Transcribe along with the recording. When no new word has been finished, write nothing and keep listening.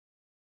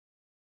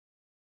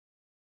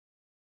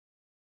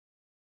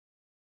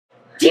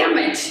Damn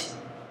it!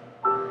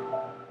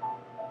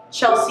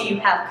 Chelsea, you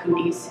have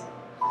cooties.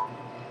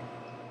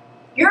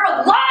 You're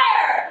a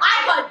liar!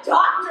 I'm a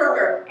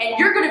doctor! And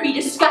you're gonna be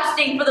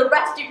disgusting for the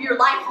rest of your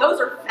life. Those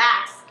are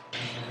facts.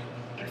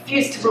 I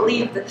refuse to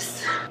believe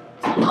this.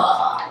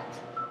 Ugh.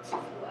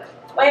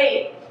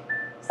 Wait.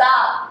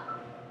 Stop.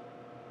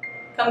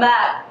 Come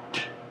back.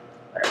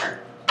 Whatever.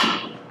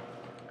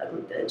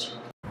 Ugly bitch.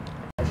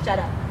 Shut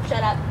up.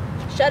 Shut up.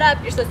 Shut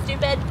up. You're so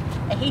stupid.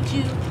 I hate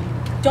you.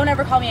 Don't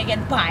ever call me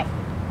again. Bye.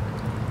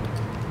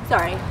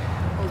 Sorry.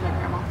 That was my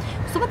grandma.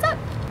 So what's up?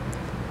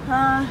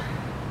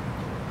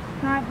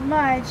 Not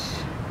much.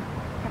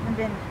 Haven't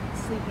been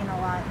sleeping a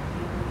lot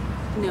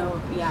lately.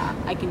 No, yeah,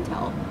 I can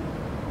tell.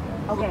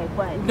 Okay,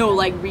 but... No,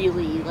 like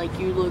really. Like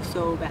you look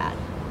so bad.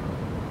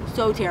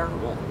 So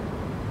terrible.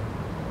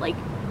 Like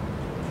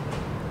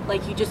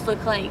you just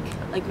look like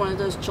one of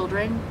those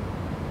children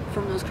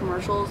from those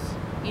commercials,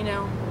 you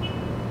know?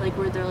 Like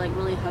where they're like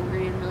really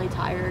hungry and really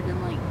tired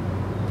and like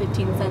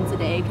 15 cents a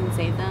day can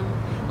save them.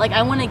 Like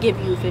I want to give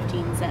you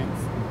 15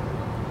 cents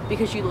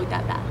because you look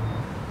that bad.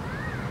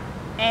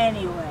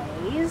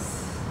 Anyways,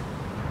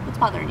 What's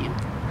bothering you?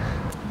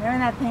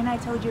 remember that thing I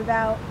told you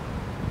about?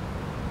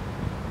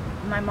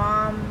 My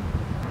mom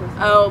was...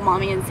 Oh,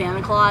 mommy and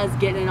Santa Claus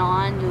getting it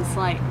on, just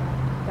like...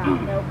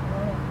 Nope.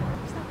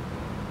 Stop.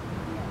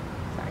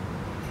 Yeah, sorry.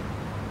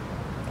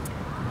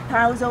 I thought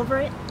I was over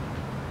it.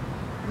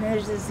 And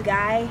there's this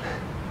guy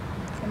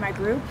in my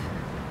group.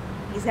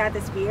 He's got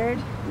this beard.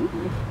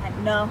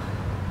 And no,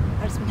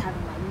 I've just been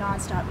having like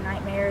non-stop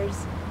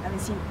nightmares. I've been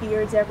seeing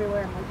beards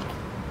everywhere. I'm like,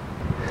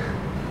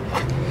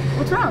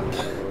 what's wrong?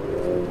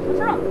 What's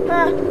wrong?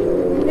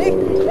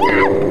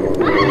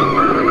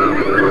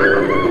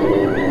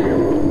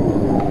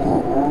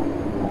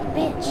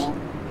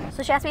 Bitch.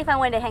 So she asked me if I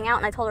wanted to hang out,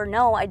 and I told her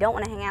no, I don't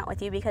want to hang out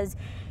with you because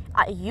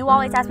you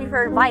always ask me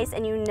for advice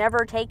and you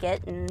never take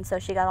it. And so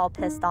she got all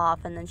pissed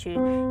off, and then she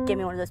gave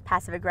me one of those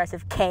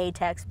passive-aggressive K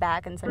texts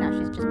back, and so now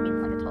she's just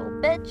being like a total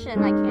bitch,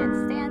 and I can't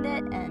stand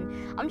it,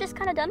 and I'm just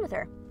kind of done with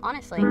her,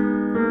 honestly.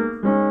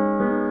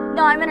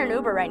 No, I'm in an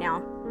Uber right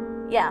now.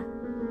 Yeah.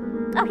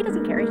 Oh, he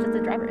doesn't care. He's just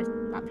a driver. He's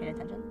not paying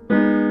attention.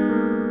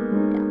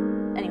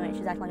 Yeah. Anyway,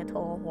 she's acting like a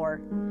total whore.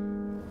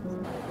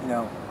 You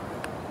know,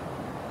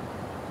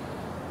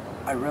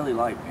 I really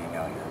like being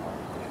out here alone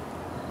with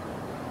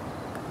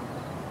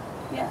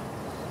you. Yeah.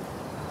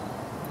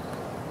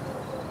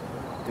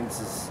 I think this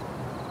is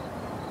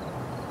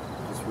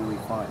just really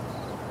fun.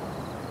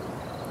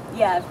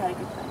 Yeah, I've had a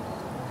good time.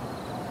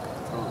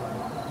 Totally.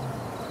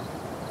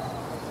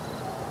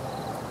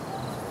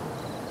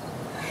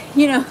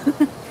 You know,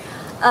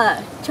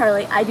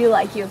 Charlie, I do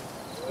like you.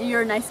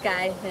 You're a nice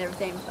guy and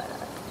everything, but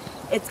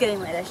it's getting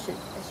late. I should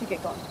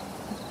get going.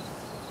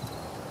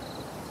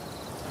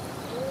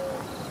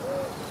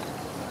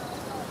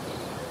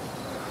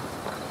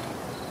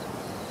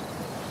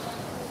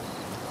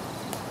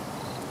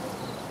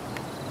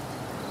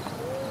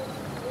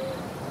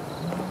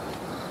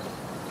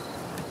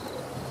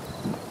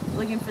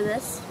 Looking for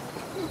this?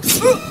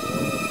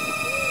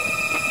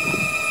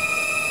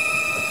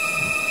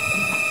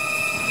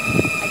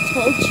 I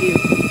told you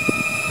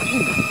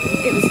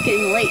it was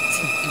getting late.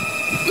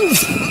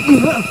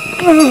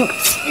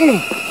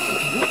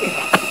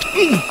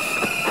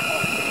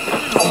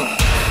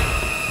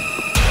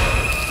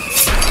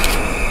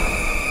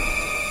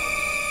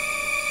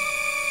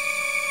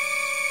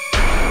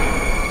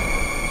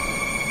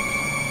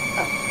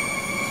 Oh.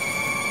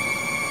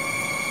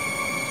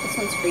 This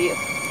one's for you.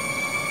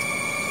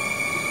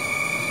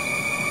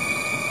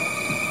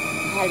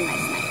 I had a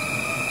nice